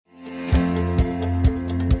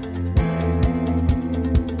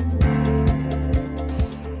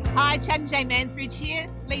Chad and Jay Mansbridge here,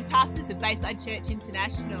 lead pastors of Bayside Church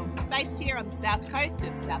International, based here on the south coast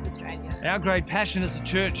of South Australia. Our great passion as a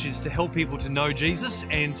church is to help people to know Jesus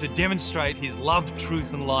and to demonstrate his love,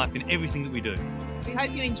 truth and life in everything that we do. We hope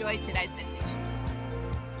you enjoyed today's message.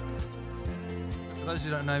 For those who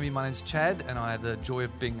don't know me, my name's Chad, and I have the joy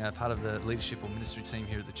of being a part of the leadership or ministry team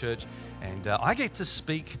here at the church. And I get to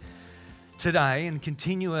speak today and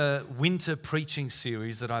continue a winter preaching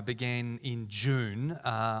series that I began in June,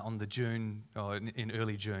 in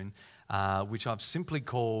early June, which I've simply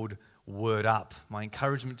called Word Up. My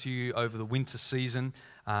encouragement to you over the winter season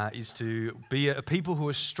is to be a people who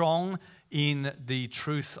are strong in the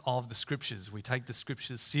truth of the Scriptures. We take the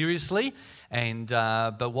Scriptures seriously,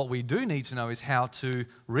 but what we do need to know is how to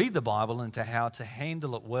read the Bible and how to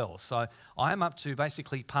handle it well. So I'm up to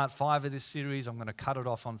basically part 5 of this series. I'm going to cut it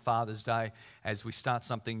off on Father's Day as we start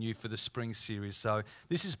something new for the spring series. So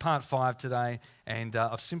this is part 5 today, and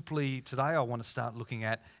today I want to start looking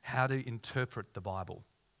at how to interpret the Bible.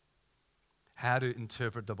 How to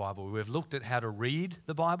interpret the Bible. We've looked at how to read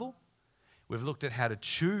the Bible. We've looked at how to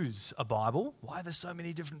choose a Bible. Why there's so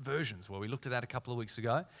many different versions? Well, we looked at that a couple of weeks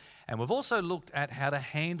ago. And we've also looked at how to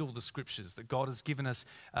handle the Scriptures, that God has given us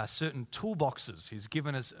certain toolboxes. He's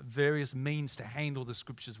given us various means to handle the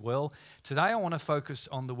Scriptures well. Today I want to focus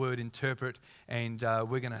on the word interpret, and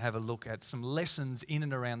we're going to have a look at some lessons in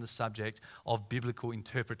and around the subject of biblical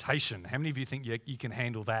interpretation. How many of you think you can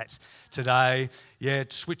handle that today? Yeah,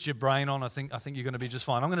 switch your brain on. I think you're going to be just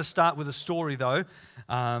fine. I'm going to start with a story, though,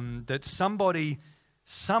 that somebody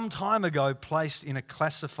some time ago placed in a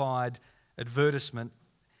classified advertisement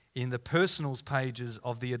in the personals pages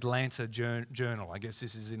of the Atlanta Journal. I guess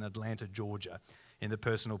this is in Atlanta, Georgia, in the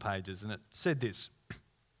personal pages. And it said this: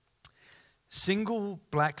 single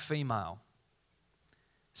black female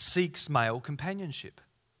seeks male companionship.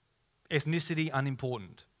 Ethnicity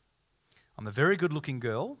unimportant. I'm a very good-looking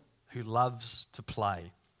girl who loves to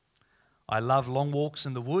play. I love long walks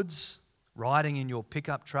in the woods, riding in your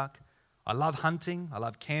pickup truck. I love hunting, I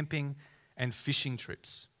love camping and fishing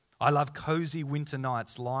trips. I love cozy winter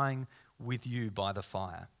nights lying with you by the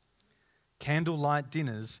fire. Candlelight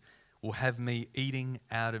dinners will have me eating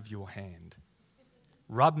out of your hand.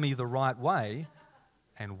 Rub me the right way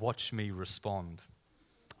and watch me respond.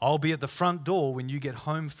 I'll be at the front door when you get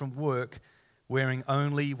home from work, wearing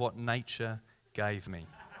only what nature gave me.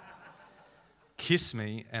 Kiss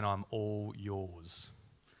me and I'm all yours.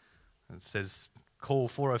 It says, call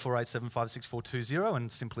 404-875-6420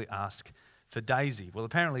 and simply ask for Daisy. Well,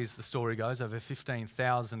 apparently, as the story goes, over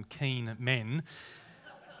 15,000 keen men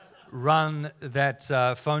run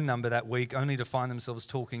that phone number that week, only to find themselves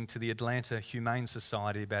talking to the Atlanta Humane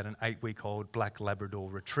Society about an 8-week-old black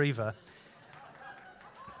Labrador retriever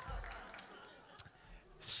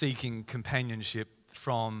seeking companionship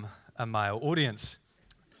from a male audience.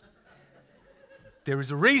 There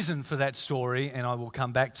is a reason for that story, and I will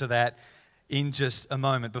come back to that in just a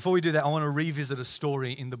moment. Before we do that, I want to revisit a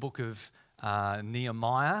story in the book of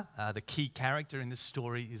Nehemiah. The key character in this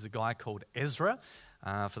story is a guy called Ezra.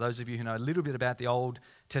 For those of you who know a little bit about the Old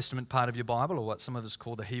Testament part of your Bible, or what some of us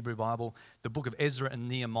call the Hebrew Bible, the book of Ezra and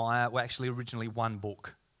Nehemiah were actually originally one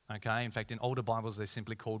book. Okay, in fact, in older Bibles, they're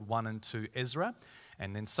simply called 1 and 2 Ezra.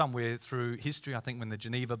 And then somewhere through history, I think when the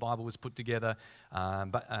Geneva Bible was put together,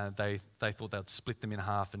 they thought they'd split them in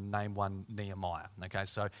half and name one Nehemiah. Okay,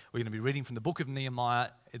 so we're going to be reading from the book of Nehemiah,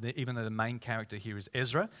 even though the main character here is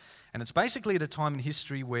Ezra. And it's basically at a time in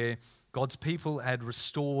history where God's people had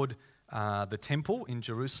restored the temple in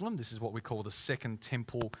Jerusalem. This is what we call the Second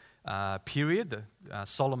Temple period.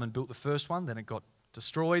 Solomon built the first one, then it got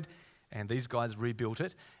destroyed, and these guys rebuilt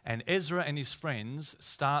it. And Ezra and his friends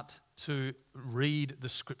start to read the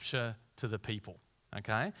Scripture to the people,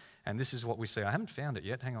 okay? And this is what we see. I haven't found it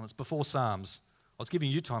yet. Hang on, it's before Psalms. I was giving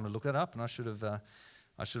you time to look it up, and I should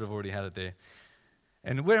have already had it there.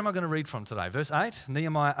 And where am I going to read from today? Verse 8,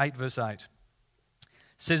 Nehemiah 8, verse 8.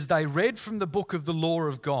 Says, they read from the book of the law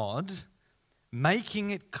of God, making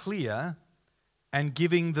it clear and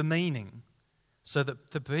giving the meaning, so that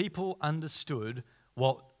the people understood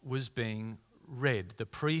what was being read. The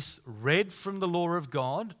priests read from the law of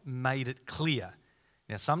God, made it clear.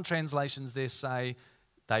 Now, some translations there say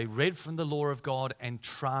they read from the law of God and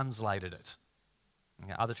translated it.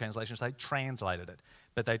 Other translations say translated it.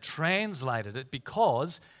 But they translated it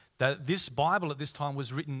because this Bible at this time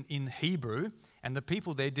was written in Hebrew, and the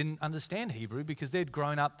people there didn't understand Hebrew because they'd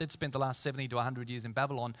spent the last 70 to 100 years in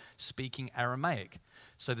Babylon speaking Aramaic.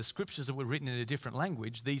 So the scriptures that were written in a different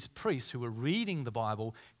language, these priests who were reading the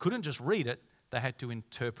Bible couldn't just read it, they had to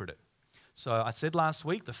interpret it. So I said last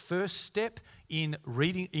week, the first step in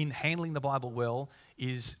handling the Bible well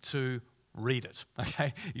is to read it,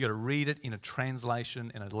 okay? You got to read it in a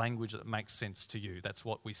translation, in a language that makes sense to you. That's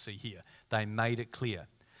what we see here. They made it clear.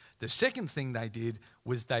 The second thing they did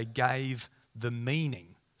was they gave the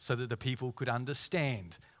meaning so that the people could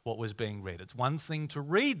understand what was being read. It's one thing to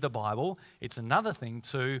read the Bible, it's another thing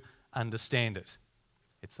to understand it.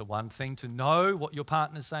 It's the one thing to know what your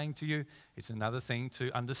partner's saying to you. It's another thing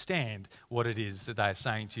to understand what it is that they're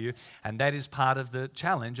saying to you. And that is part of the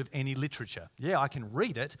challenge of any literature. Yeah, I can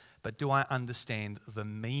read it, but do I understand the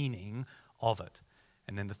meaning of it?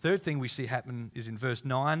 And then the third thing we see happen is in verse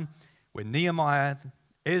 9, where Nehemiah,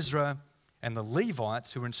 Ezra, and the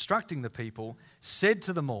Levites who were instructing the people said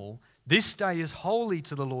to them all, "This day is holy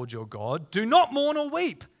to the Lord your God. Do not mourn or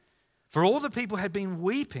weep." For all the people had been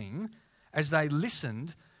weeping as they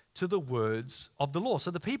listened to the words of the law.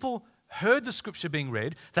 So the people heard the scripture being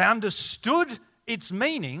read, they understood its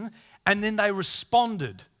meaning, and then they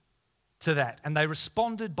responded to that. And they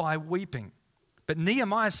responded by weeping. But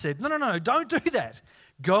Nehemiah said, no, don't do that.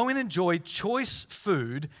 Go and enjoy choice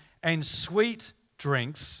food and sweet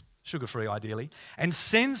drinks, sugar-free ideally, and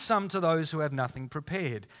send some to those who have nothing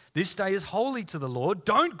prepared. This day is holy to the Lord.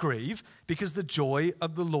 Don't grieve, because the joy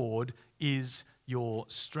of the Lord is your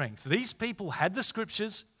strength. These people had the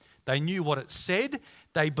scriptures, they knew what it said,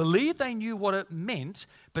 they believed they knew what it meant,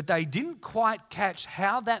 but they didn't quite catch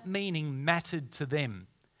how that meaning mattered to them.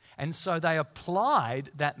 And so they applied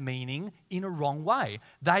that meaning in a wrong way.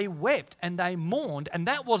 They wept and they mourned, and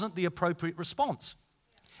that wasn't the appropriate response.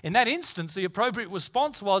 In that instance, the appropriate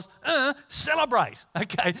response was, celebrate.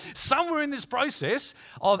 Okay, somewhere in this process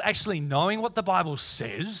of actually knowing what the Bible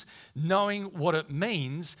says, knowing what it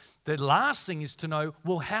means, the last thing is to know,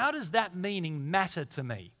 well, how does that meaning matter to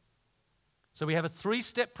me? So we have a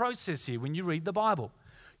 3-step process here when you read the Bible.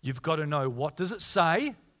 You've got to know, what does it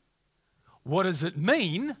say? What does it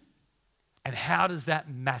mean? And how does that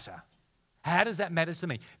matter? How does that matter to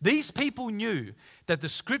me? These people knew that the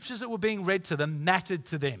scriptures that were being read to them mattered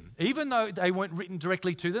to them. Even though they weren't written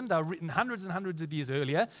directly to them, they were written hundreds and hundreds of years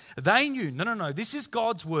earlier, they knew, no, this is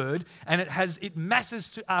God's word and it matters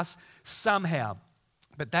to us somehow.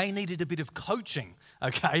 But they needed a bit of coaching,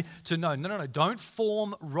 okay, to know, no, don't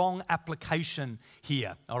form wrong application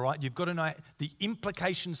here, all right? You've got to know the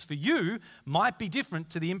implications for you might be different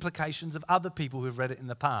to the implications of other people who've read it in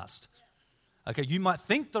the past. Okay, you might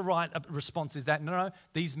think the right response is that. No,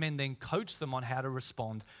 these men then coach them on how to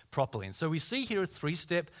respond properly. And so we see here a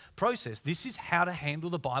 3-step process. This is how to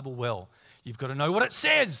handle the Bible well. You've got to know what it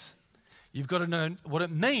says. You've got to know what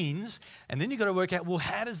it means. And then you've got to work out, well,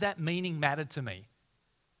 how does that meaning matter to me?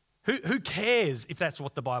 Who cares if that's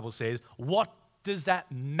what the Bible says? What does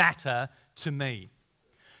that matter to me?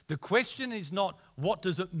 The question is not, what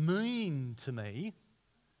does it mean to me?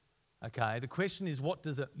 Okay, the question is, what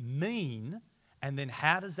does it mean? And then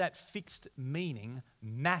how does that fixed meaning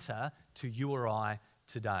matter to you or I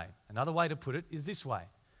today? Another way to put it is this way.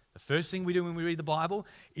 The first thing we do when we read the Bible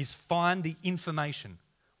is find the information.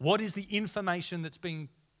 What is the information that's being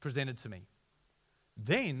presented to me?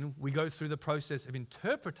 Then we go through the process of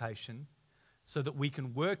interpretation so that we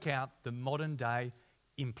can work out the modern day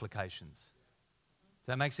implications. Does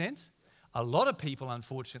that make sense? A lot of people,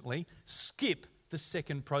 unfortunately, skip the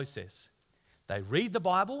second process. They read the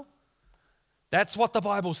Bible. That's what the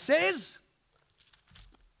Bible says.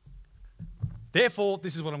 Therefore,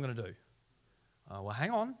 this is what I'm going to do. Oh, well,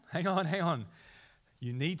 hang on.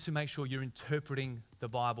 You need to make sure you're interpreting the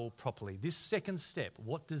Bible properly. This second step,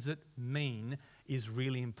 what does it mean, is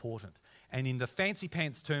really important. And in the fancy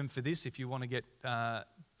pants term for this, if you want to get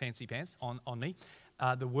fancy pants on me,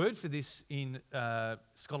 the word for this in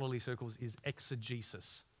scholarly circles is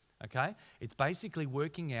exegesis. Okay? It's basically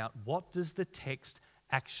working out, what does the text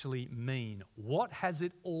actually mean? What has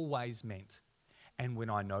it always meant? And when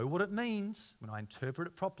I know what it means, when I interpret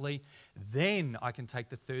it properly, then I can take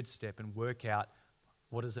the third step and work out,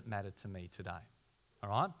 what does it matter to me today? All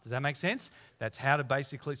right? Does that make sense? That's how to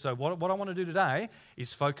basically, so what I want to do today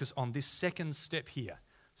is focus on this second step here.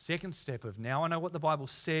 Second step of, now I know what the Bible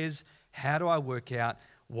says, how do I work out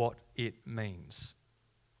what it means?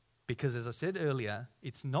 Because as I said earlier,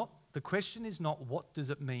 the question is not, what does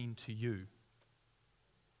it mean to you?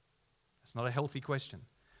 It's not a healthy question.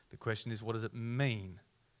 The question is, what does it mean?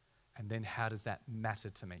 And then how does that matter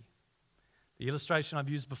to me? The illustration I've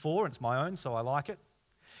used before, and it's my own, so I like it,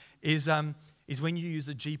 is when you use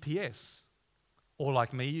a GPS. Or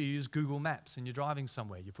like me, you use Google Maps and you're driving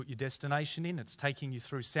somewhere. You put your destination in, it's taking you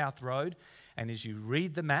through South Road, and as you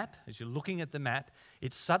read the map, as you're looking at the map,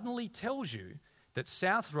 it suddenly tells you that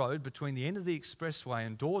South Road between the end of the expressway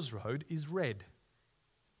and Dawes Road is red.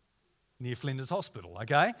 Near Flinders Hospital,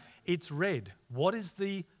 okay? It's red. What is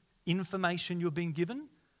the information you're being given?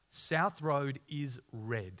 South Road is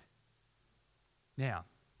red. Now,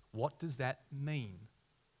 what does that mean?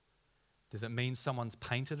 Does it mean someone's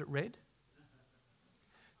painted it red?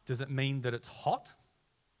 Does it mean that it's hot?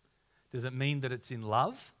 Does it mean that it's in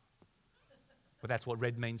love? Well, that's what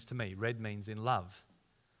red means to me. Red means in love.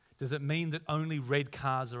 Does it mean that only red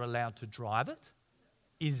cars are allowed to drive it?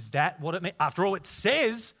 Is that what it means? After all, it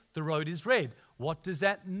says the road is red. What does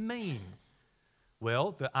that mean?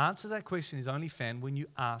 Well, the answer to that question is only found when you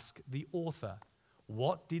ask the author.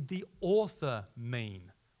 What did the author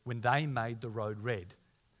mean when they made the road red?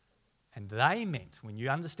 And they meant, when you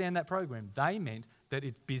understand that program, they meant that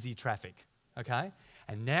it's busy traffic, okay?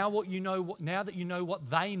 And now now that you know what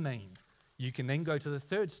they mean, you can then go to the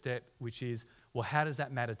third step, which is, well, how does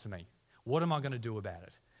that matter to me? What am I going to do about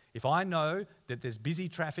it? If I know that there's busy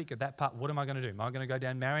traffic at that part, what am I going to do? Am I going to go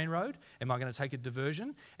down Marion Road? Am I going to take a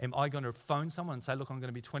diversion? Am I going to phone someone and say, look, I'm going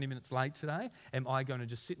to be 20 minutes late today? Am I going to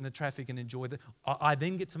just sit in the traffic and enjoy the... I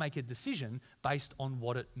then get to make a decision based on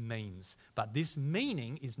what it means. But this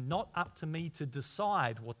meaning is not up to me to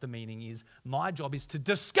decide what the meaning is. My job is to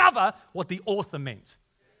discover what the author meant.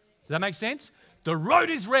 Does that make sense? The road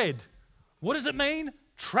is red. What does it mean?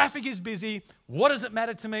 Traffic is busy. What does it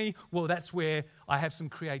matter to me? Well, that's where I have some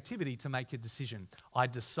creativity to make a decision. I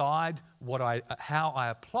decide how I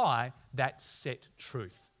apply that set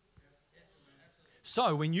truth.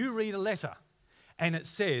 So when you read a letter and it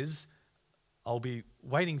says, I'll be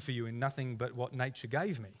waiting for you in nothing but what nature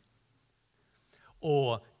gave me,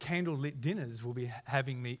 or candlelit dinners will be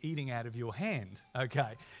having me eating out of your hand,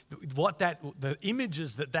 okay? The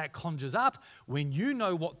images that conjures up, when you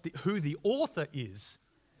know who the author is,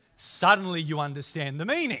 suddenly you understand the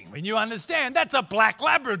meaning. When you understand that's a black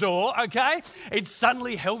Labrador, okay? It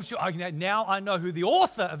suddenly helps you. Now I know who the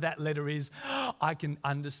author of that letter is. I can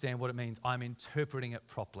understand what it means. I'm interpreting it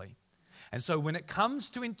properly. And so when it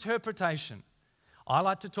comes to interpretation, I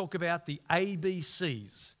like to talk about the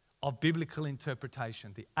ABCs of biblical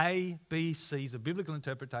interpretation. The ABCs of biblical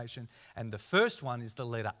interpretation. And the first one is the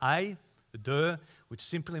letter A, the de, which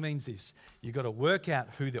simply means this. You've got to work out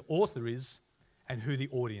who the author is and who the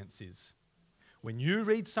audience is. When you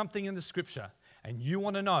read something in the scripture and you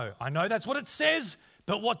want to know, I know that's what it says,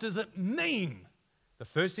 but what does it mean? The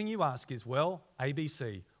first thing you ask is, well,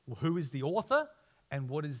 ABC, who is the author and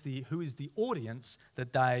who is the audience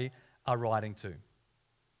that they are writing to?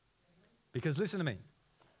 Because listen to me,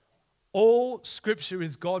 all scripture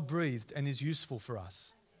is God-breathed and is useful for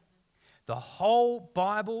us. The whole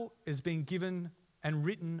Bible is being given and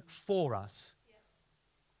written for us.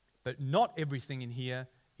 But not everything in here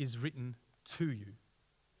is written to you.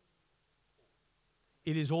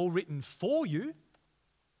 It is all written for you.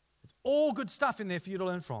 It's all good stuff in there for you to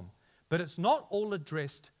learn from. But it's not all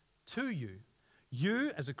addressed to you.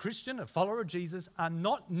 You, as a Christian, a follower of Jesus, are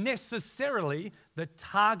not necessarily the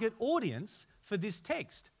target audience for this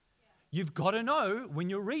text. You've got to know when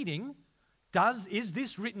you're reading, is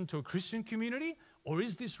this written to a Christian community? Or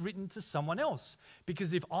is this written to someone else?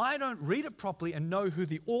 Because if I don't read it properly and know who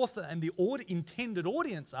the author and the intended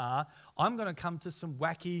audience are, I'm going to come to some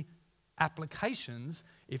wacky applications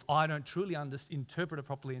if I don't truly interpret it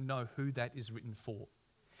properly and know who that is written for.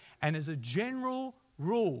 And as a general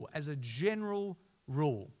rule,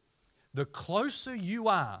 the closer you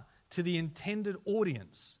are to the intended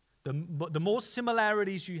audience, the more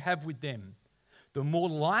similarities you have with them, the more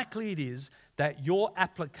likely it is that your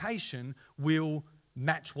application will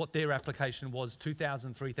match what their application was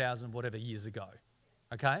 2,000, 3,000, whatever years ago.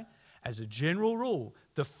 Okay? As a general rule,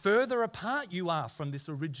 the further apart you are from this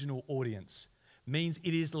original audience means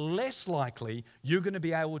it is less likely you're going to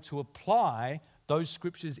be able to apply those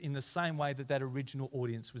scriptures in the same way that original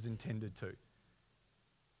audience was intended to.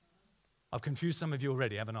 I've confused some of you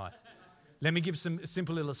already, haven't I? Let me give some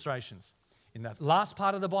simple illustrations. In that last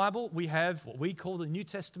part of the Bible, we have what we call the New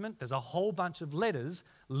Testament. There's a whole bunch of letters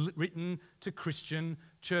written to Christian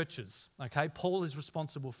churches. Okay, Paul is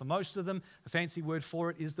responsible for most of them. The fancy word for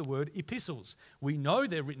it is the word epistles. We know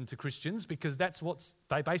they're written to Christians because that's what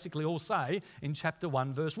they basically all say in chapter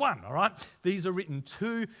 1, verse 1. All right, these are written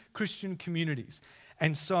to Christian communities.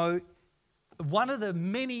 And so one of the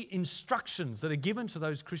many instructions that are given to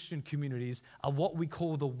those Christian communities are what we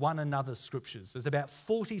call the one another scriptures. There's about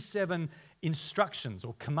 47 instructions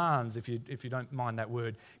or commands, if you don't mind that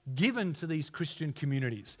word, given to these Christian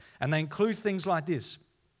communities. And they include things like this.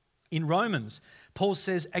 In Romans, Paul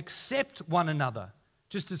says, accept one another,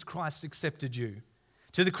 just as Christ accepted you.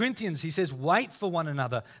 To the Corinthians, he says, wait for one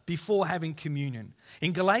another before having communion.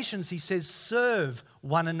 In Galatians, he says, serve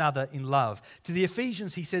one another in love. To the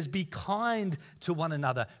Ephesians, he says, be kind to one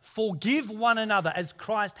another. Forgive one another as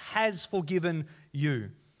Christ has forgiven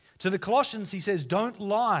you. To the Colossians, he says, don't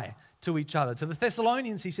lie to each other. To the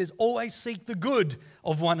Thessalonians, he says, always seek the good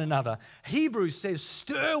of one another. Hebrews says,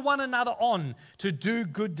 stir one another on to do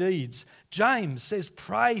good deeds. James says,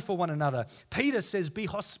 pray for one another. Peter says, be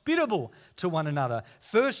hospitable to one another.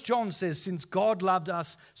 1 John says, since God loved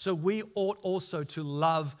us, so we ought also to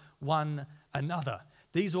love one another.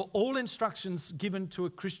 These are all instructions given to a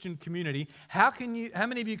Christian community. How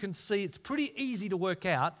many of you can see it's pretty easy to work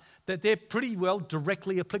out that they're pretty well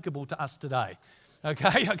directly applicable to us today?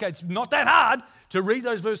 Okay, it's not that hard to read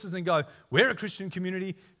those verses and go, we're a Christian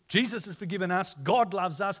community, Jesus has forgiven us, God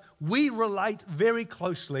loves us, we relate very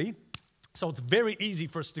closely. So it's very easy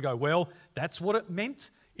for us to go, well, that's what it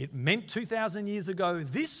meant. It meant 2,000 years ago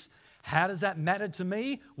this. How does that matter to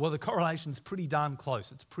me? Well, the correlation's pretty darn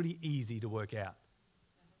close. It's pretty easy to work out.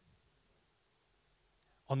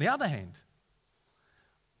 On the other hand,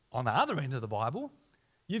 on the other end of the Bible,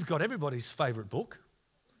 you've got everybody's favorite book,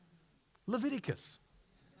 Leviticus.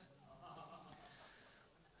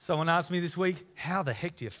 Someone asked me this week, how the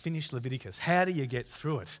heck do you finish Leviticus? How do you get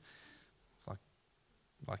through it?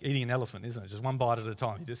 It's like eating an elephant, isn't it? Just one bite at a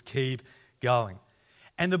time. You just keep going.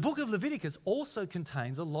 And the book of Leviticus also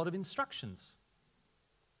contains a lot of instructions.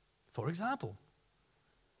 For example,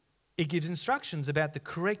 it gives instructions about the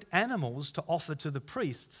correct animals to offer to the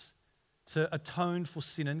priests to atone for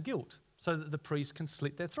sin and guilt so that the priests can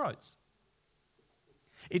slit their throats.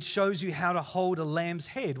 It shows you how to hold a lamb's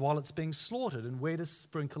head while it's being slaughtered and where to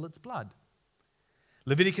sprinkle its blood.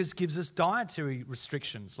 Leviticus gives us dietary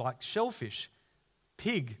restrictions like shellfish,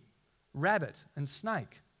 pig, rabbit, and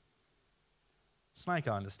snake. Snake,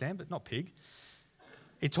 I understand, but not pig.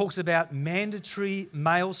 It talks about mandatory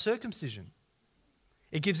male circumcision.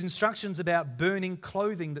 It gives instructions about burning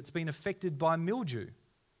clothing that's been affected by mildew.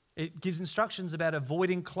 It gives instructions about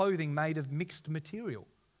avoiding clothing made of mixed material.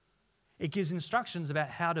 It gives instructions about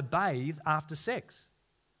how to bathe after sex.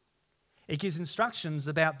 It gives instructions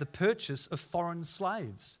about the purchase of foreign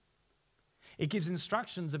slaves. It gives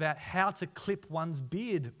instructions about how to clip one's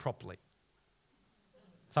beard properly.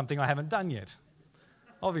 Something I haven't done yet,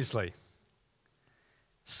 obviously.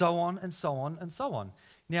 So on and so on and so on.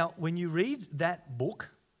 Now, when you read that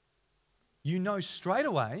book, you know straight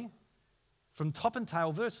away from top and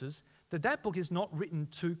tail verses that that book is not written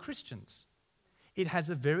to Christians. It has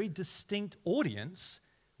a very distinct audience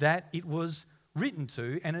that it was written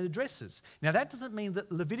to and it addresses. Now, that doesn't mean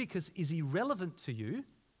that Leviticus is irrelevant to you.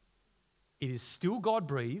 It is still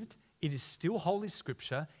God-breathed. It is still Holy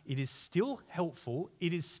Scripture. It is still helpful.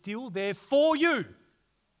 It is still there for you.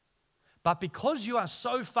 But because you are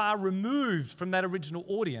so far removed from that original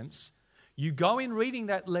audience, you go in reading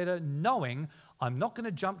that letter knowing, I'm not going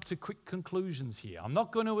to jump to quick conclusions here. I'm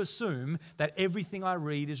not going to assume that everything I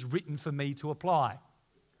read is written for me to apply.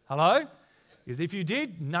 Hello? Because if you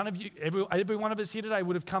did, none of you, every one of us here today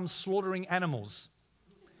would have come slaughtering animals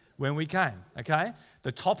when we came, okay?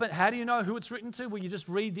 How do you know who it's written to? Well, you just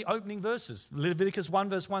read the opening verses. Leviticus 1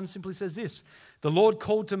 verse 1 simply says this. The Lord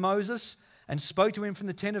called to Moses and spoke to him from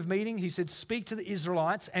the tent of meeting. He said, speak to the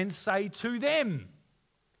Israelites and say to them,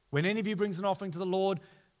 when any of you brings an offering to the Lord,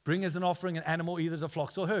 bring as an offering an animal either as a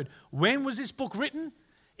flock or herd. When was this book written?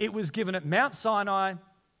 It was given at Mount Sinai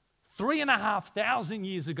 3,500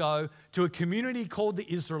 years ago to a community called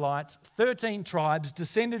the Israelites, 13 tribes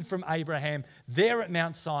descended from Abraham there at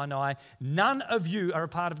Mount Sinai. None of you are a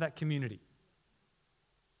part of that community.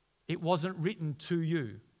 It wasn't written to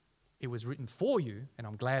you. It was written for you, and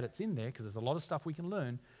I'm glad it's in there because there's a lot of stuff we can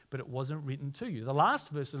learn, but it wasn't written to you. The last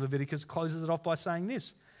verse of Leviticus closes it off by saying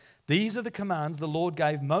this. These are the commands the Lord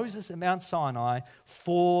gave Moses at Mount Sinai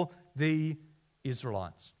for the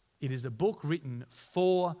Israelites. It is a book written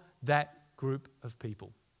for that group of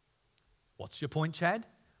people. What's your point, Chad?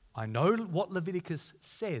 I know what Leviticus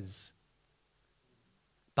says.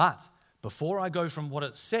 But before I go from what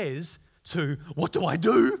it says to what do I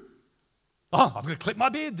do? Oh, I've got to clip my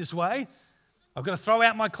beard this way. I've got to throw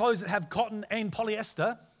out my clothes that have cotton and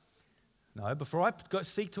polyester. No, before I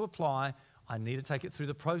seek to apply, I need to take it through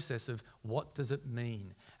the process of what does it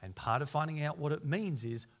mean? And part of finding out what it means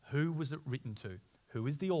is who was it written to? Who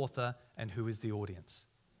is the author and who is the audience?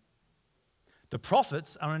 The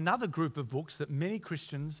prophets are another group of books that many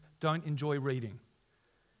Christians don't enjoy reading.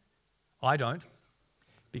 I don't,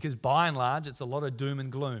 because by and large it's a lot of doom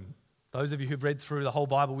and gloom. Those of you who've read through the whole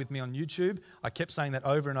Bible with me on YouTube, I kept saying that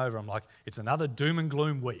over and over. I'm like, it's another doom and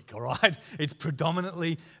gloom week, all right? It's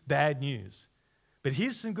predominantly bad news. But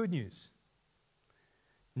here's some good news.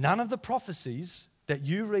 None of the prophecies that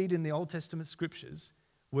you read in the Old Testament scriptures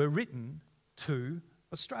were written to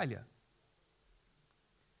Australia.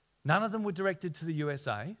 None of them were directed to the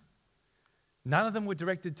USA. None of them were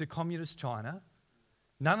directed to communist China.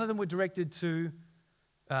 None of them were directed to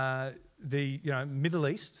the Middle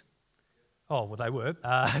East. Oh, well, they were.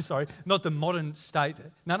 Sorry, not the modern state.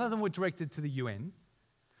 None of them were directed to the UN.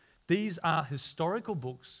 These are historical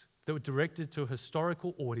books that were directed to a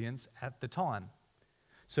historical audience at the time.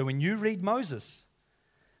 So when you read Moses,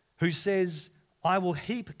 who says, I will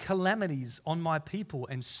heap calamities on my people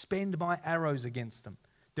and spend my arrows against them.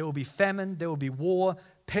 There will be famine, there will be war,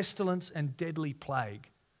 pestilence, and deadly plague.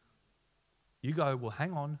 You go, well,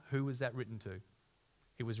 hang on, who was that written to?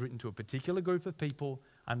 It was written to a particular group of people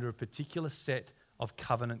under a particular set of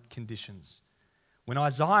covenant conditions. When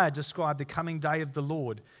Isaiah described the coming day of the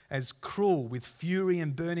Lord as cruel with fury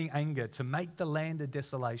and burning anger to make the land a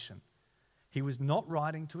desolation, he was not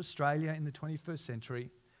writing to Australia in the 21st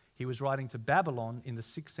century. He was writing to Babylon in the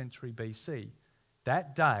 6th century BC.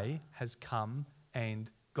 That day has come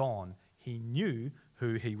and gone. He knew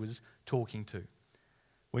who he was talking to.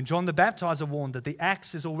 When John the Baptizer warned that the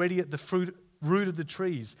axe is already at the root of the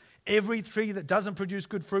trees, every tree that doesn't produce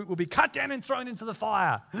good fruit will be cut down and thrown into the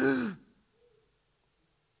fire.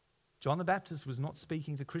 John the Baptist was not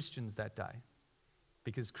speaking to Christians that day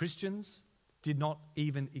because Christians did not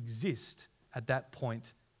even exist at that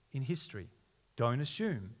point in history. Don't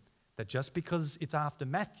assume that just because it's after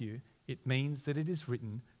Matthew, it means that it is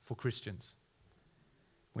written for Christians.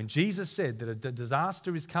 When Jesus said that a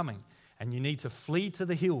disaster is coming and you need to flee to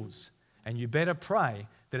the hills and you better pray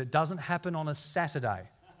that it doesn't happen on a Saturday,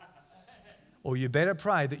 or you better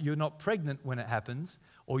pray that you're not pregnant when it happens,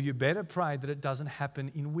 or you better pray that it doesn't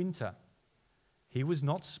happen in winter. He was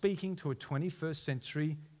not speaking to a 21st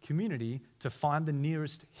century community to find the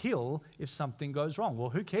nearest hill if something goes wrong.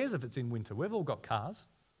 Well, who cares if it's in winter? We've all got cars.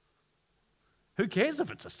 Who cares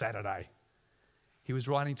if it's a Saturday? He was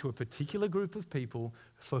writing to a particular group of people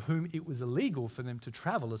for whom it was illegal for them to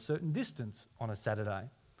travel a certain distance on a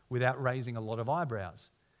Saturday without raising a lot of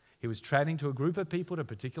eyebrows. He was chatting to a group of people at a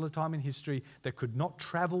particular time in history that could not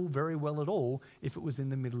travel very well at all if it was in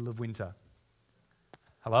the middle of winter.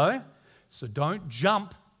 Hello? So don't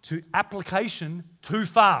jump to application too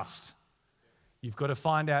fast. You've got to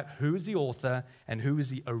find out who is the author and who is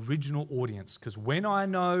the original audience. Because when I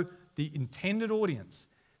know the intended audience,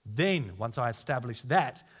 then once I establish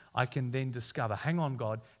that, I can then discover, hang on,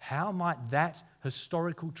 God, how might that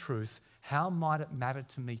historical truth, how might it matter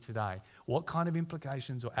to me today? What kind of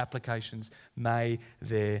implications or applications may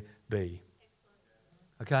there be?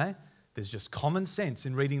 Okay? There's just common sense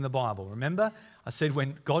in reading the Bible. Remember, I said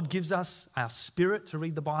when God gives us our spirit to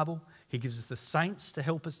read the Bible, He gives us the saints to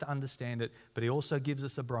help us to understand it, but He also gives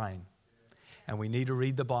us a brain. And we need to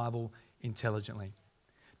read the Bible intelligently.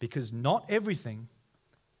 Because not everything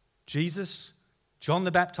Jesus, John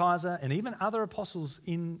the Baptizer, and even other apostles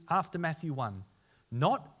after Matthew 1,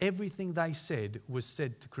 not everything they said was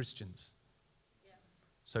said to Christians.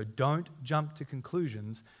 So don't jump to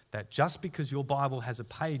conclusions that just because your Bible has a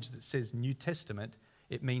page that says New Testament,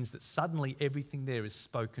 it means that suddenly everything there is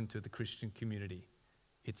spoken to the Christian community.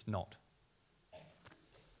 It's not.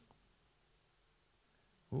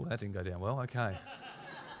 Oh, that didn't go down well. Okay.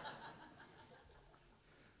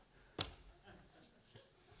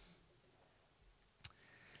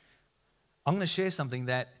 I'm going to share something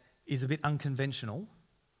that is a bit unconventional,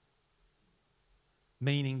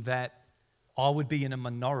 meaning that I would be in a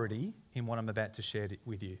minority in what I'm about to share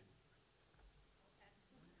with you.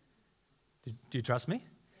 Do you trust me?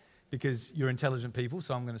 Because you're intelligent people,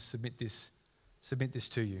 so I'm going to submit this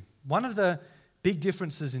to you. One of the big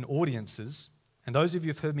differences in audiences, and those of you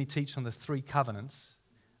who've heard me teach on the 3 covenants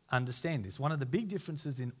understand this. One of the big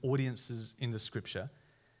differences in audiences in the Scripture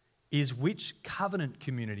is which covenant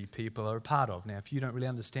community people are a part of. Now, if you don't really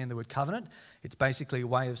understand the word covenant, it's basically a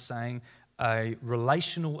way of saying a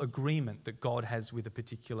relational agreement that God has with a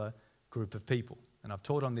particular group of people. And I've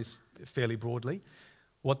taught on this fairly broadly.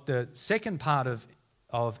 What the second part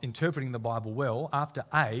of interpreting the Bible well, after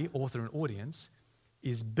A, author and audience,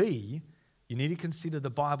 is B, you need to consider the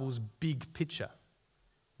Bible's big picture.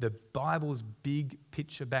 The Bible's big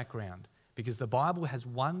picture background. Because the Bible has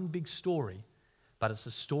one big story, but it's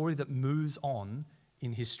a story that moves on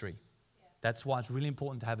in history. That's why it's really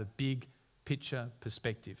important to have a big picture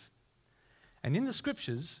perspective. And in the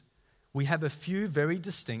Scriptures, we have a few very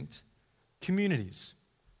distinct communities.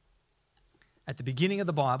 At the beginning of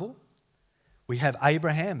the Bible, we have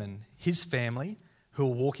Abraham and his family who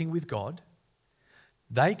are walking with God.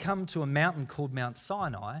 They come to a mountain called Mount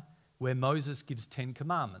Sinai where Moses gives 10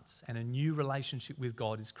 commandments and a new relationship with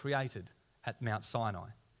God is created at Mount Sinai.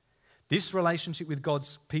 This relationship with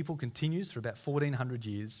God's people continues for about 1,400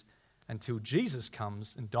 years until Jesus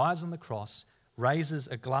comes and dies on the cross, raises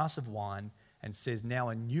a glass of wine and says now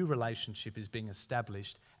a new relationship is being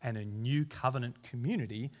established and a new covenant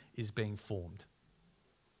community is being formed.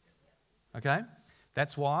 Okay?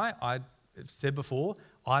 That's why I've said before,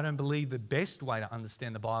 I don't believe the best way to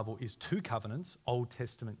understand the Bible is 2 covenants, Old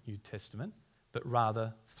Testament, New Testament, but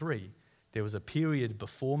rather 3. There was a period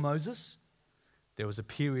before Moses, there was a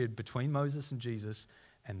period between Moses and Jesus,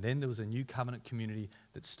 and then there was a new covenant community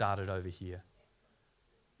that started over here.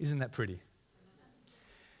 Isn't that pretty?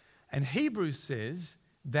 And Hebrews says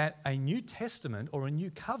that a New Testament or a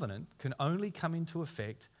new covenant can only come into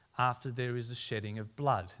effect after there is a shedding of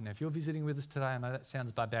blood. Now, if you're visiting with us today, I know that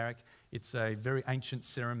sounds barbaric. It's a very ancient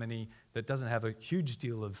ceremony that doesn't have a huge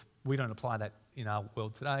deal of, we don't apply that in our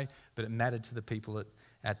world today, but it mattered to the people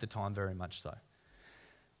at the time very much so.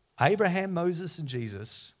 Abraham, Moses, and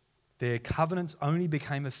Jesus, their covenants only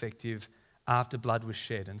became effective after blood was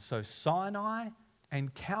shed. And so Sinai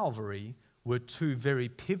and Calvary were 2 very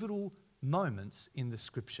pivotal moments in the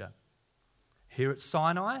scripture. Here at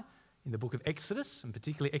Sinai, in the book of Exodus, and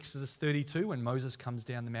particularly Exodus 32, when Moses comes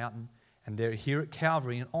down the mountain, and they're here at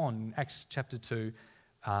Calvary and on in Acts chapter 2,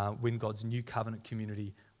 when God's new covenant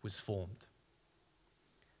community was formed.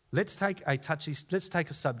 Let's take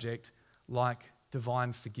a subject like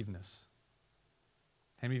divine forgiveness.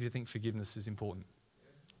 How many of you think forgiveness is important?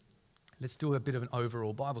 Let's do a bit of an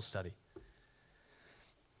overall Bible study.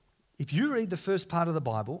 If you read the first part of the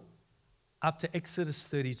Bible up to Exodus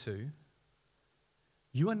 32,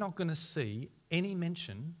 you are not going to see any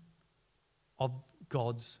mention of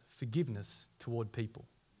God's forgiveness toward people.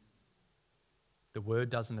 The word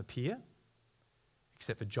doesn't appear,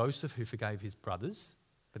 except for Joseph, who forgave his brothers,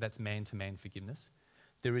 but that's man-to-man forgiveness.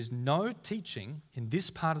 There is no teaching in this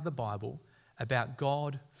part of the Bible about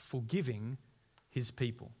God forgiving his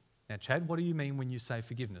people. Now, Chad, what do you mean when you say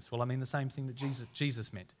forgiveness? Well, I mean the same thing that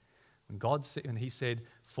Jesus meant. When he said,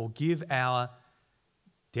 forgive our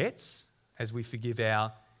debts as we forgive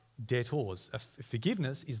our debtors.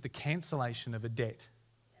 Forgiveness is the cancellation of a debt.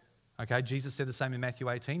 Okay, Jesus said the same in Matthew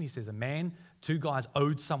 18. He says, 2 guys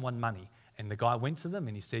owed someone money. And the guy went to them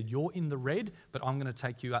and he said, you're in the red, but I'm going to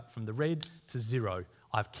take you up from the red to 0.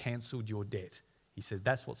 I've cancelled your debt. He said,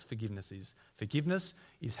 that's what forgiveness is. Forgiveness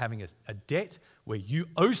is having a debt where you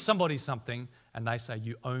owe somebody something and they say,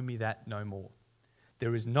 you owe me that no more.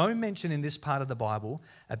 There is no mention in this part of the Bible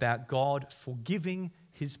about God forgiving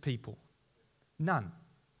his people. None.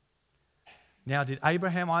 Now, did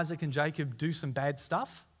Abraham, Isaac, and Jacob do some bad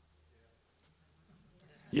stuff?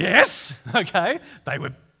 Yes. Okay. They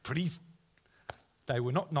were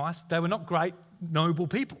not nice. They were not great, noble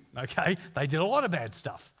people. Okay. They did a lot of bad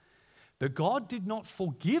stuff. But God did not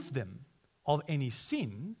forgive them of any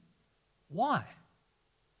sin. Why?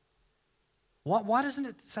 Why doesn't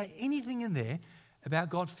it say anything in there about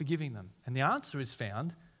God forgiving them? And the answer is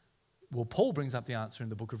found, Paul brings up the answer in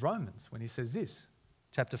the book of Romans when he says this,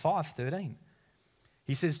 chapter 5:13.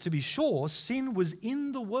 He says, to be sure, sin was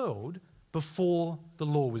in the world before the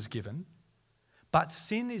law was given, but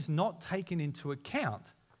sin is not taken into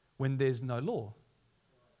account when there's no law.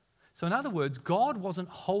 So in other words, God wasn't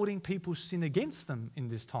holding people's sin against them in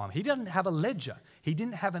this time. He didn't have a ledger. He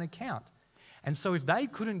didn't have an account. And so if they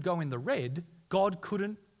couldn't go in the red, God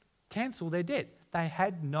couldn't cancel their debt. They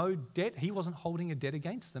had no debt. He wasn't holding a debt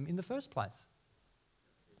against them in the first place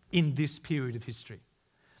in this period of history.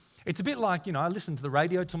 It's a bit like, I listen to the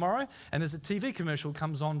radio tomorrow and there's a TV commercial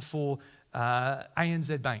comes on for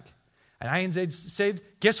ANZ Bank. And ANZ said,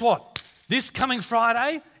 guess what? This coming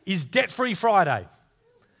Friday is Debt-Free Friday.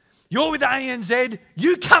 You're with ANZ,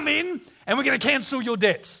 you come in and we're going to cancel your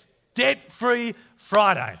debts. Debt-Free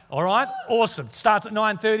Friday, all right? Awesome. Starts at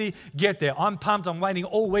 9:30, get there. I'm pumped, I'm waiting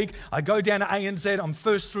all week. I go down to ANZ, I'm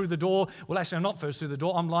first through the door. Well, actually, I'm not first through the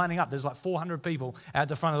door, I'm lining up. There's like 400 people at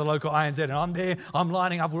the front of the local ANZ and I'm there, I'm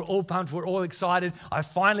lining up, we're all pumped, we're all excited. I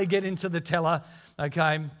finally get into the teller,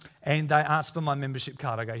 okay, and they ask for my membership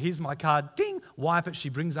card. I go, here's my card, ding, wipe it. She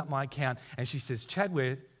brings up my account and she says, Chad,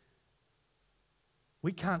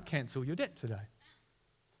 we can't cancel your debt today.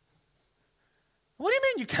 What do you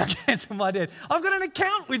mean you can't cancel my debt? I've got an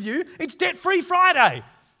account with you. It's Debt-Free Friday.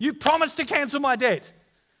 You promised to cancel my debt.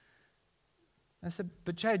 I said,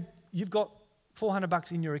 but Chad, you've got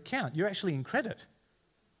 $400 in your account. You're actually in credit.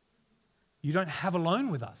 You don't have a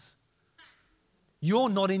loan with us. You're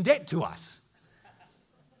not in debt to us.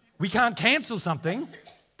 We can't cancel something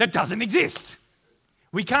that doesn't exist.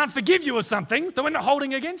 We can't forgive you of something that we're not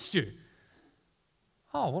holding against you.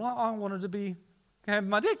 Oh, well, I wanted to have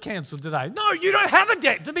my debt cancelled today. No, you don't have a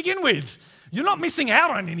debt to begin with. You're not missing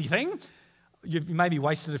out on anything. You've maybe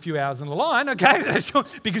wasted a few hours in the line, okay,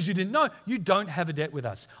 because you didn't know. You don't have a debt with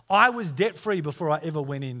us. I was debt-free before I ever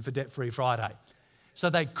went in for Debt-Free Friday. So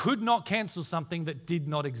they could not cancel something that did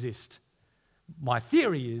not exist. My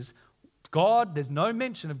theory is there's no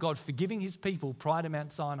mention of God forgiving his people prior to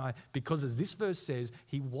Mount Sinai because, as this verse says,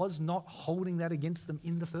 he was not holding that against them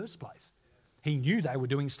in the first place. He knew they were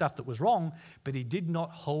doing stuff that was wrong, but he did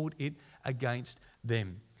not hold it against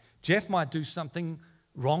them. Jeff might do something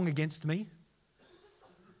wrong against me,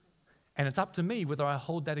 and it's up to me whether I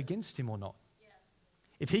hold that against him or not. Yeah.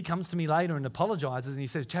 If he comes to me later and apologizes and he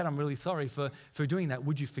says, Chad, I'm really sorry for doing that.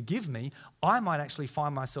 Would you forgive me? I might actually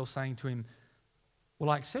find myself saying to him, well,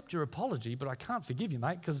 I accept your apology, but I can't forgive you,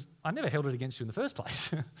 mate, because I never held it against you in the first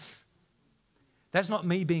place. That's not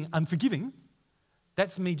me being unforgiving.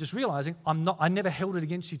 That's me just realizing I never held it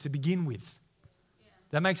against you to begin with. Yeah.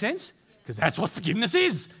 That make sense? Because that's what forgiveness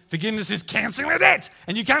is. Forgiveness is cancelling a debt,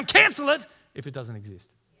 and you can't cancel it if it doesn't exist.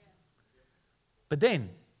 But then,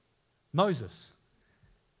 Moses,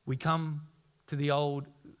 we come to the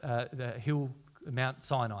hill, Mount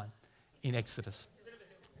Sinai in Exodus.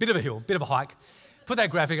 Bit of a hill, bit of a hike. Put that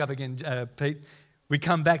graphic up again, Pete. We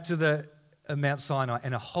come back to the Mount Sinai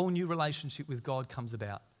and a whole new relationship with God comes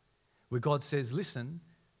about. Where God says, listen,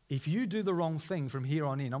 if you do the wrong thing from here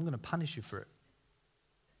on in, I'm going to punish you for it.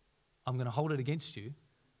 I'm going to hold it against you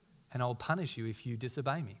and I'll punish you if you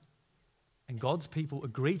disobey me. And God's people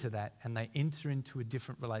agree to that and they enter into a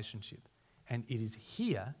different relationship. And it is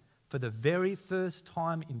here, for the very first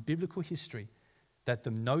time in biblical history, that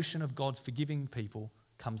the notion of God forgiving people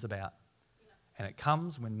comes about. And it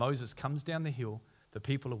comes when Moses comes down the hill, the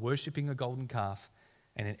people are worshipping a golden calf.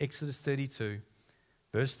 And in Exodus 32,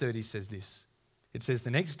 verse 30 says this. It says,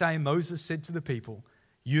 the next day Moses said to the people,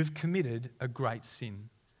 you've committed a great sin.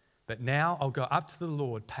 But now I'll go up to the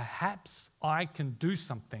Lord. Perhaps I can do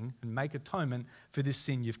something and make atonement for this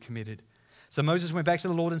sin you've committed. So Moses went back to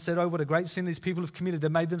the Lord and said, oh, what a great sin these people have committed. They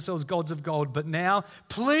made themselves gods of gold. But now,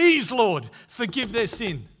 please, Lord, forgive their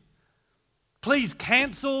sin. Please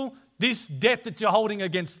cancel this debt that you're holding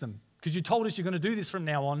against them. Because you told us you're going to do this from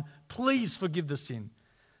now on. Please forgive the sin.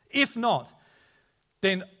 If not,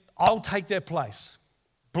 then I'll take their place.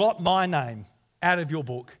 Blot my name out of your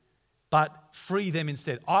book, but free them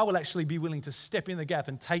instead. I will actually be willing to step in the gap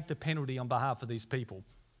and take the penalty on behalf of these people.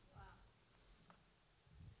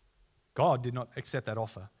 God did not accept that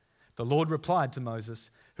offer. The Lord replied to Moses,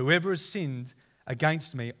 whoever has sinned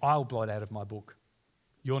against me, I'll blot out of my book.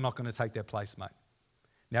 You're not going to take their place, mate.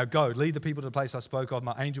 Now go, lead the people to the place I spoke of.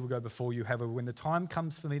 My angel will go before you. However, when the time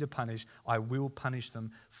comes for me to punish, I will punish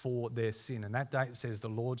them for their sin. And that day it says the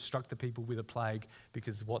Lord struck the people with a plague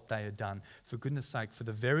because of what they had done. For goodness sake, for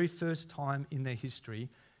the very first time in their history,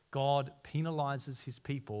 God penalizes his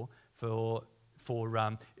people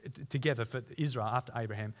together for Israel after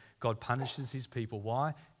Abraham. God punishes his people.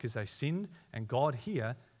 Why? Because they sinned, and God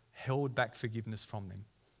here held back forgiveness from them.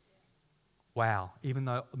 Wow, even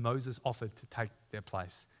though Moses offered to take their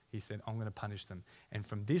place, he said, I'm going to punish them. And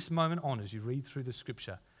from this moment on, as you read through the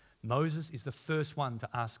scripture, Moses is the first one to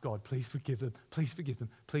ask God, please forgive them, please forgive them,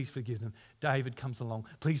 please forgive them. David comes along,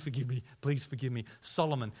 please forgive me, please forgive me.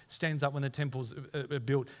 Solomon stands up when the temples are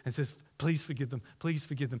built and says, please forgive them, please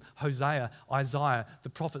forgive them. Hosea, Isaiah,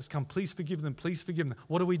 the prophets come, please forgive them, please forgive them.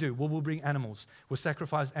 What do? Well, we'll bring animals. We'll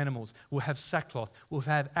sacrifice animals. We'll have sackcloth. We'll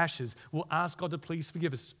have ashes. We'll ask God to please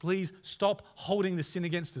forgive us. Please stop holding this sin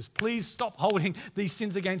against us. Please stop holding these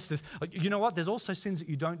sins against us. You know what? There's also sins that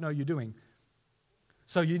you don't know you're doing.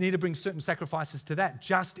 So you need to bring certain sacrifices to that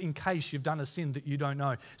just in case you've done a sin that you don't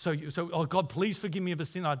know. So oh God, please forgive me of a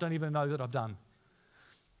sin I don't even know that I've done.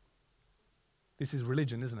 This is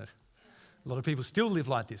religion, isn't it? A lot of people still live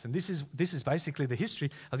like this. And this is basically the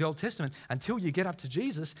history of the Old Testament until you get up to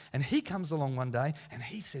Jesus and he comes along one day and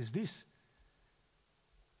he says this.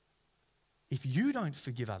 If you don't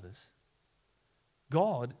forgive others,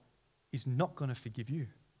 God is not going to forgive you.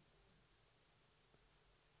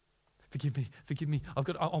 Forgive me. I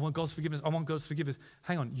want God's forgiveness. I want God's forgiveness.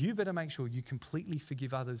 Hang on, you better make sure you completely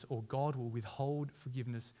forgive others or God will withhold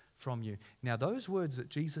forgiveness from you. Now, those words that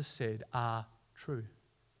Jesus said are true.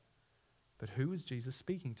 But who was Jesus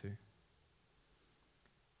speaking to?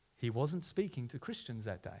 He wasn't speaking to Christians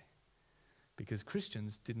that day because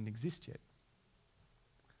Christians didn't exist yet.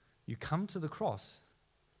 You come to the cross,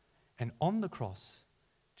 and on the cross,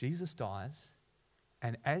 Jesus dies,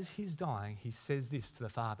 and as he's dying, he says this to the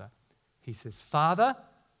Father. He says, Father,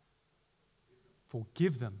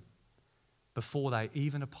 forgive them before they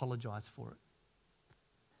even apologize for it.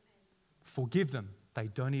 Forgive them They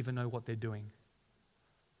don't even know what they're doing.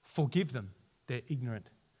 Forgive them. They're ignorant.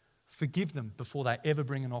 Forgive them before they ever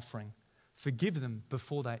bring an offering. Forgive them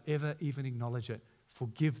before they ever even acknowledge it.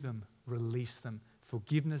 Forgive them. Release them.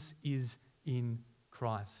 Forgiveness is in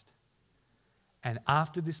Christ. And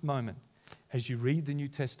after this moment, as you read the New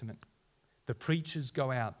Testament, the preachers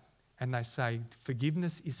go out and they say,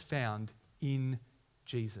 forgiveness is found in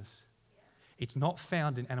Jesus. It's not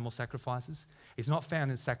found in animal sacrifices. It's not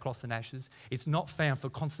found in sackcloth and ashes. It's not found for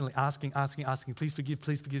constantly asking, please forgive,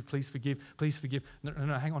 please forgive, please forgive, please forgive. No,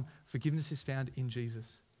 hang on. Forgiveness is found in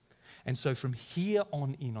Jesus. And so from here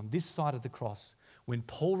on in, on this side of the cross, when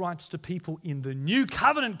Paul writes to people in the new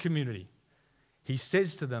covenant community, he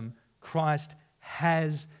says to them, Christ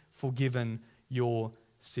has forgiven your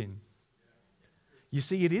sin. You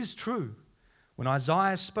see, it is true. When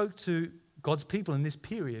Isaiah spoke to God's people in this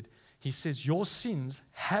period, he says, your sins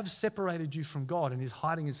have separated you from God and is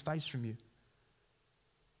hiding his face from you.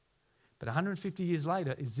 But 150 years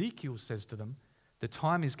later, Ezekiel says to them, the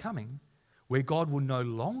time is coming where God will no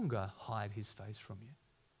longer hide his face from you.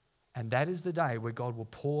 And that is the day where God will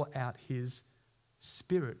pour out his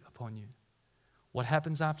Spirit upon you. What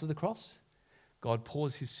happens after the cross? God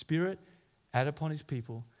pours his Spirit out upon his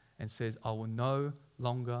people and says, I will no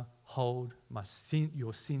longer hold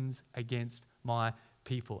your sins against my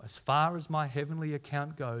people. As far as my heavenly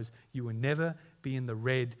account goes, you will never be in the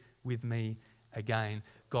red with me again.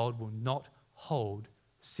 God will not hold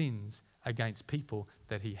sins against people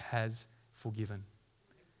that he has forgiven.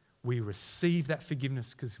 We receive that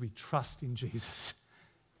forgiveness because we trust in Jesus.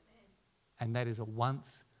 And that is a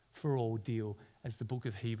once for all deal, as the book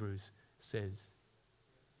of Hebrews says.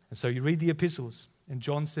 And so you read the epistles, and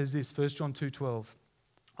John says this, 1 John 2:12,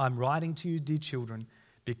 I'm writing to you, dear children,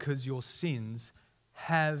 because your sins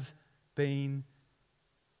have been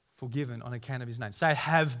forgiven on account of his name. Say,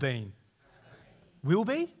 have been. Will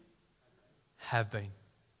be? Have been.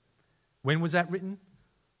 When was that written?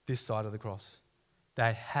 This side of the cross.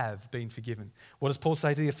 They have been forgiven. What does Paul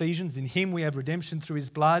say to the Ephesians? In him we have redemption through his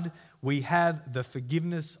blood. We have the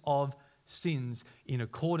forgiveness of sins in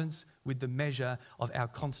accordance with the measure of our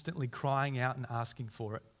constantly crying out and asking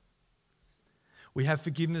for it. We have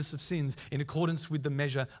forgiveness of sins in accordance with the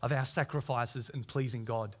measure of our sacrifices and pleasing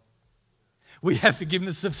God. We have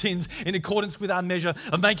forgiveness of sins in accordance with our measure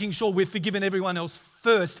of making sure we've forgiven everyone else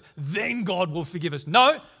first, then God will forgive us.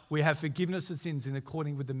 No, we have forgiveness of sins in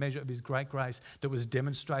accordance with the measure of his great grace that was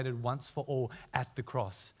demonstrated once for all at the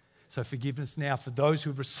cross. So forgiveness now for those who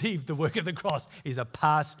have received the work of the cross is a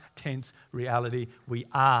past tense reality. We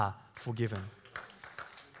are forgiven.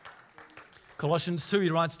 Colossians 2, he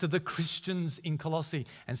writes to the Christians in Colossae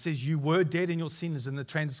and says, you were dead in your sins and the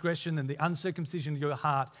transgression and the uncircumcision of your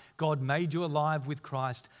heart. God made you alive with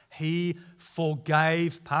Christ. He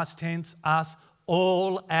forgave, past tense, us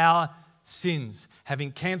all our sins,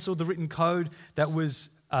 having cancelled the written code that was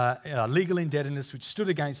legal indebtedness which stood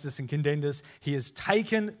against us and condemned us. He has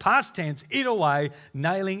taken, past tense, it away,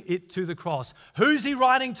 nailing it to the cross. Who's he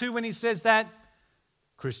writing to when he says that?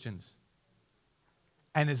 Christians.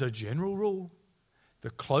 And as a general rule, the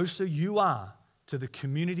closer you are to the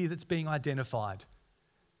community that's being identified,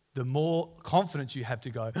 the more confidence you have to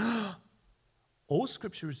go, all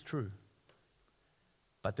scripture is true.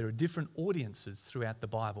 But there are different audiences throughout the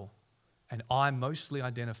Bible. And I mostly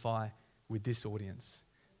identify with this audience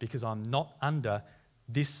because I'm not under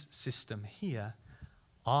this system here.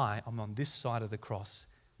 I am on this side of the cross.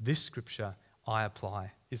 This scripture I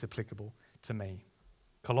apply is applicable to me.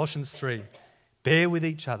 Colossians 3. Bear with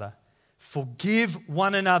each other. Forgive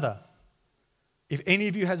one another. If any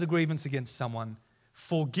of you has a grievance against someone,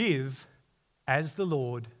 forgive as the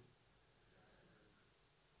Lord.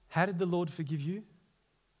 How did the Lord forgive you?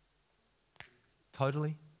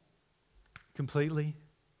 Totally, completely,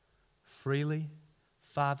 freely.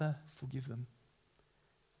 Father, forgive them.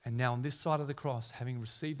 And now on this side of the cross, having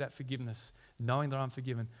received that forgiveness, knowing that I'm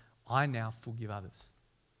forgiven, I now forgive others.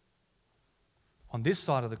 On this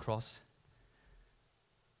side of the cross,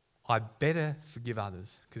 I better forgive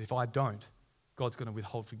others, because if I don't, God's going to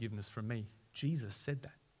withhold forgiveness from me. Jesus said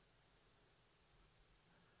that.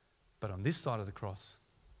 But on this side of the cross,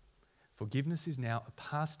 forgiveness is now a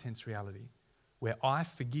past tense reality where I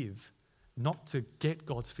forgive not to get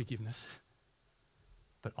God's forgiveness,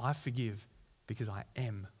 but I forgive because I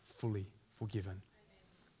am fully forgiven.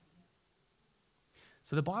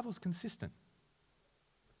 So the Bible's consistent.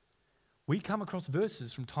 We come across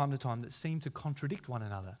verses from time to time that seem to contradict one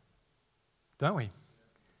another, don't we?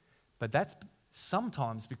 But that's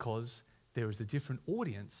sometimes because there is a different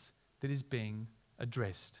audience that is being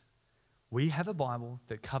addressed. We have a Bible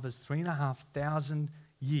that covers 3,500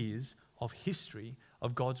 years of history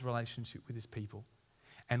of God's relationship with his people.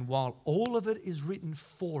 And while all of it is written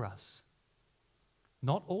for us,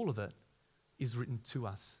 not all of it is written to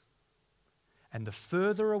us. And the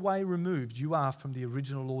further away removed you are from the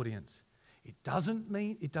original audience, it doesn't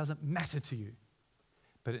mean it doesn't matter to you,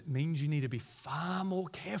 but it means you need to be far more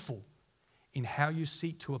careful in how you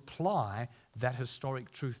seek to apply that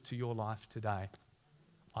historic truth to your life today.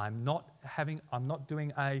 I'm not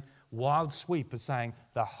doing a wild sweep of saying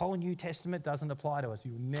the whole New Testament doesn't apply to us.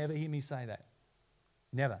 You'll never hear me say that.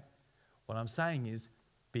 Never. What I'm saying is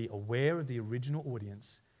be aware of the original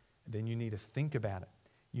audience, and then you need to think about it.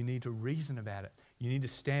 You need to reason about it. You need to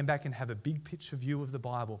stand back and have a big picture view of the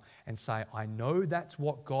Bible and say, I know that's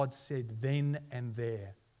what God said then and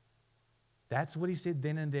there. That's what he said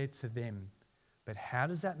then and there to them. But how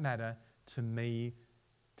does that matter to me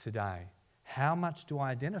today? How much do I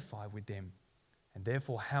identify with them? And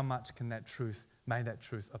therefore, how much may that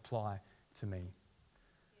truth apply to me?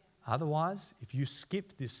 Yeah. Otherwise, if you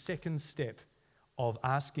skip this second step of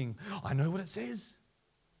asking, I know what it says,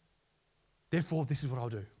 therefore this is what I'll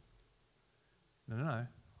do. No.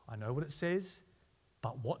 I know what it says,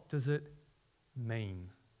 but what does it mean?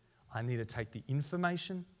 I need to take the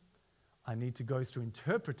information, I need to go through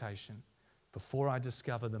interpretation before I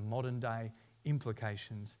discover the modern day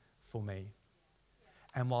implications for me.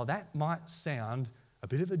 And while that might sound a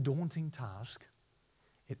bit of a daunting task,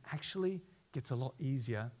 it actually gets a lot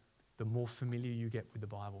easier the more familiar you get with the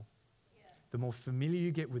Bible. Yeah. The more familiar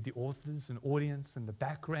you get with the authors and audience and the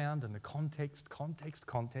background and the context,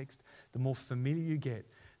 the more familiar you get,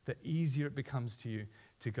 the easier it becomes to you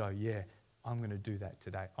to go, yeah, I'm going to do that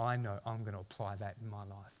today. I know I'm going to apply that in my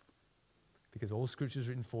life. Because all Scripture is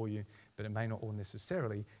written for you, but it may not all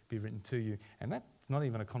necessarily be written to you. And that's not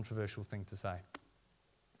even a controversial thing to say.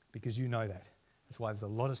 Because you know that. That's why there's a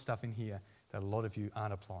lot of stuff in here that a lot of you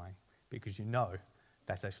aren't applying. Because you know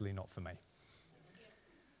that's actually not for me.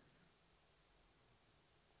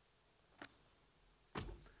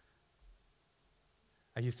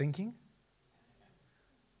 Are you thinking?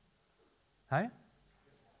 Hey? Are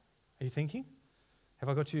you thinking? Have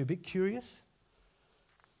I got you a bit curious?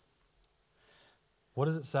 What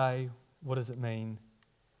does it say? What does it mean?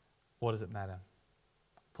 What does it matter?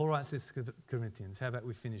 Paul writes this to the Corinthians. How about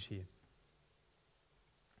we finish here?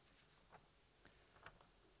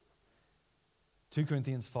 (2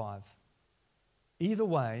 Corinthians 5). Either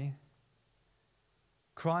way,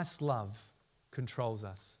 Christ's love controls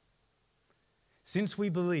us. Since we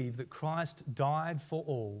believe that Christ died for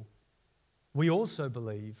all, we also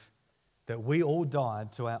believe that we all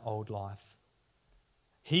died to our old life.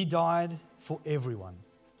 He died for everyone,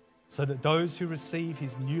 so that those who receive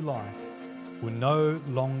his new life will no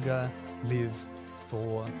longer live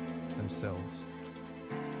for themselves.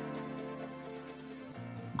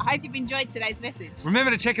 I hope you've enjoyed today's message.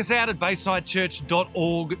 Remember to check us out at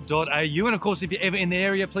baysidechurch.org.au. And of course, if you're ever in the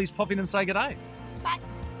area, please pop in and say good day. Bye.